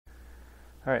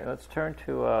All right, let's turn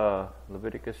to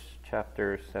Leviticus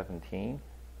chapter 17.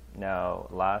 Now,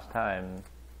 last time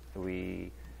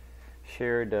we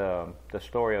shared the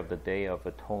story of the Day of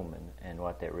Atonement and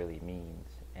what that really means.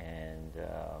 And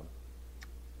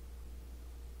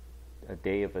a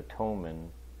Day of Atonement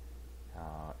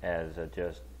as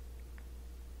just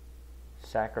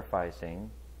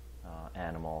sacrificing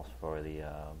animals for the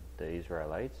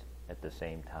Israelites at the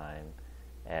same time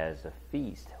as a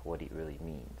feast, what it really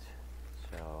means.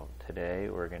 So today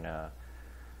we're going to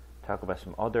talk about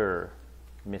some other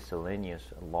miscellaneous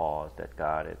laws that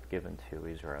God had given to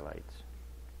Israelites.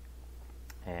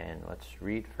 And let's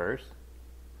read first.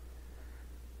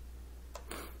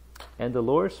 And the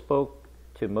Lord spoke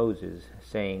to Moses,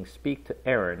 saying, Speak to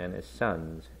Aaron and his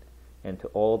sons, and to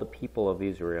all the people of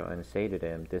Israel, and say to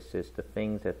them, This is the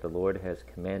things that the Lord has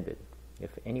commanded.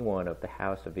 If anyone of the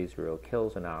house of Israel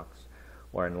kills an ox,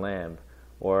 or a lamb,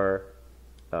 or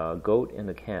a goat in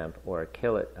the camp, or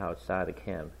kill it outside the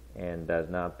camp, and does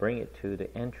not bring it to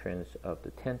the entrance of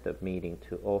the tent of meeting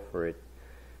to offer it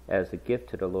as a gift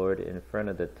to the Lord in front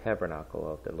of the tabernacle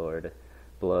of the Lord,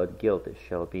 blood guilt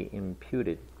shall be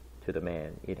imputed to the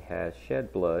man. It has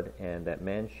shed blood, and that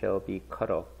man shall be cut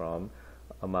off from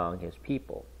among his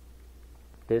people.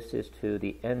 This is to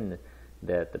the end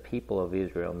that the people of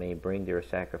Israel may bring their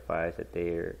sacrifice that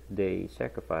they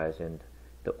sacrifice in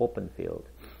the open field,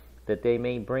 that they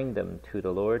may bring them to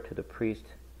the Lord, to the priest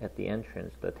at the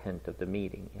entrance of the tent of the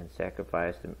meeting, and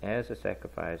sacrifice them as a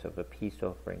sacrifice of a peace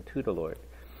offering to the Lord.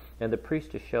 And the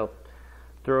priest shall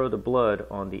throw the blood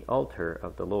on the altar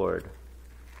of the Lord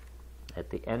at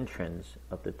the entrance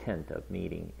of the tent of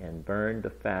meeting, and burn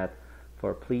the fat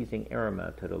for pleasing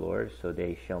aroma to the Lord, so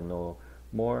they shall no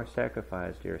more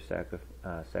sacrifice their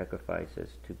sacrifices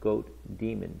to goat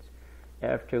demons,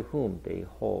 after whom they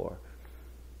whore.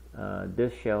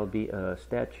 This shall be a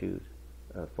statute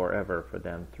forever for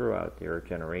them throughout their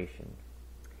generation.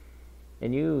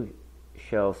 And you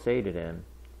shall say to them,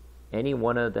 Any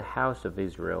one of the house of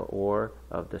Israel, or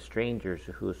of the strangers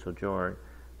who sojourn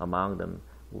among them,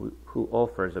 who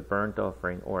offers a burnt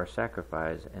offering or a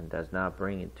sacrifice, and does not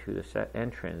bring it to the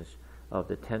entrance of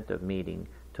the tent of meeting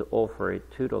to offer it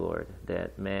to the Lord,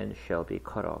 that man shall be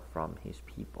cut off from his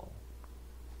people.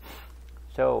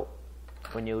 So,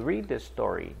 when you read this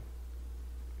story,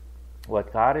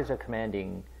 what God is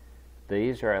commanding the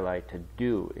Israelite to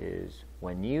do is,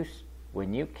 when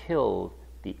you kill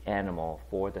the animal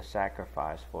for the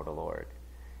sacrifice for the Lord,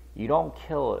 you don't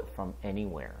kill it from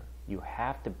anywhere. You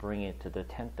have to bring it to the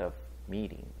tent of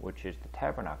meeting, which is the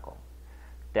tabernacle.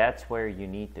 That's where you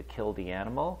need to kill the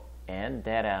animal, and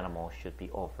that animal should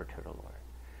be offered to the Lord.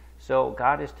 So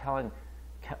God is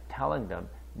telling them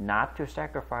not to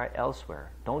sacrifice elsewhere.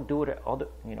 Don't do it at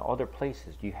other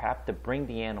places. You have to bring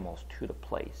the animals to the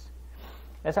place.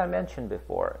 As I mentioned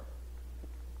before,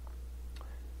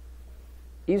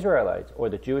 Israelites, or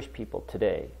the Jewish people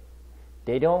today,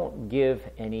 they don't give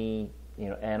any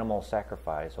animal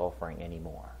sacrifice offering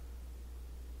anymore.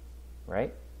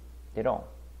 Right? They don't.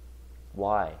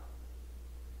 Why?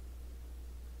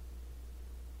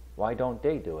 Why don't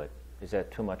they do it? Is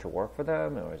that too much work for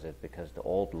them, or is it because the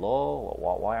old law?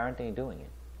 Why aren't they doing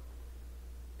it?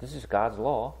 This is God's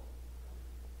law.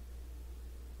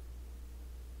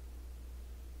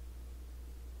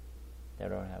 They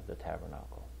don't have the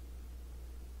tabernacle.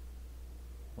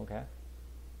 Okay?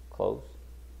 Close.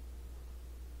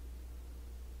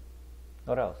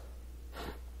 What else?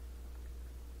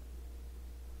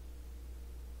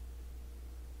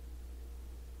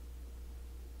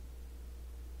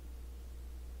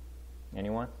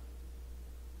 Anyone?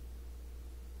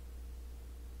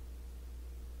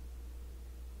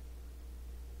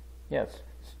 Yes,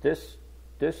 this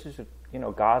is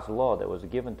God's law that was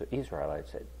given to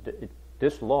Israelites.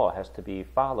 This law has to be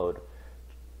followed,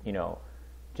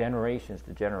 generations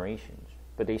to generations.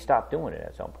 But they stopped doing it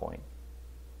at some point.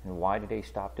 And why did they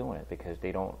stop doing it? Because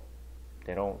they don't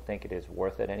think it is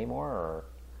worth it anymore, or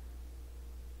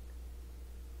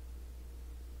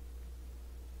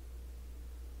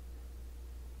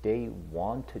they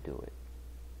want to do it,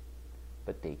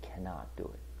 but they cannot do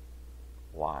it.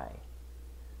 Why?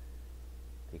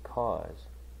 Because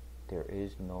there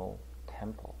is no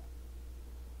temple.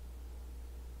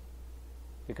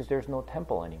 Because there's no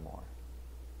temple anymore.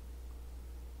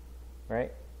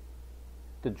 Right?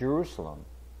 The Jerusalem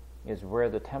is where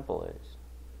the temple is.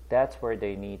 That's where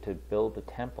they need to build the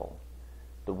temple.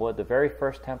 The very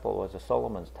first temple was a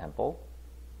Solomon's temple.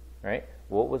 Right?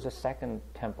 What was the second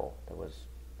temple that was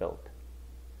built?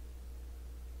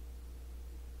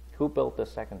 Who built the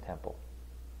second temple?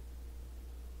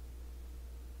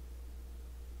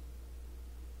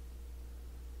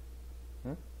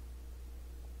 Hmm?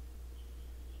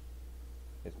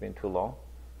 It's been too long?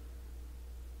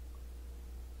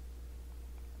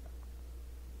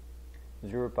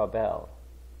 Zerubbabel.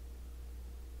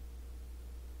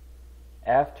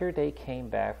 After they came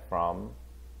back from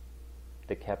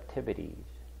the captivities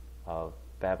of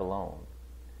Babylon,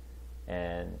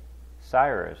 and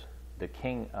Cyrus, the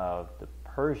king of the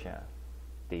Persia,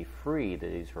 they freed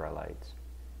the Israelites,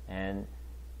 and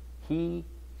he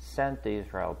sent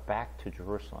Israel back to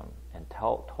Jerusalem and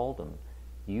told them,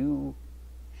 you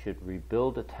should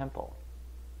rebuild the temple.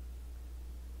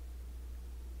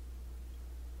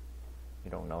 You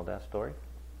don't know that story?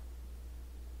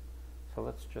 So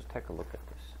let's just take a look at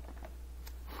this.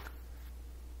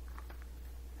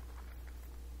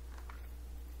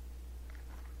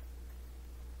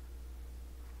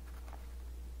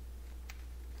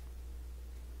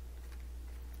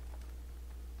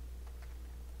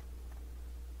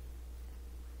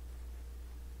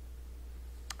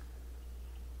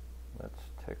 Let's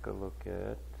take a look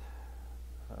at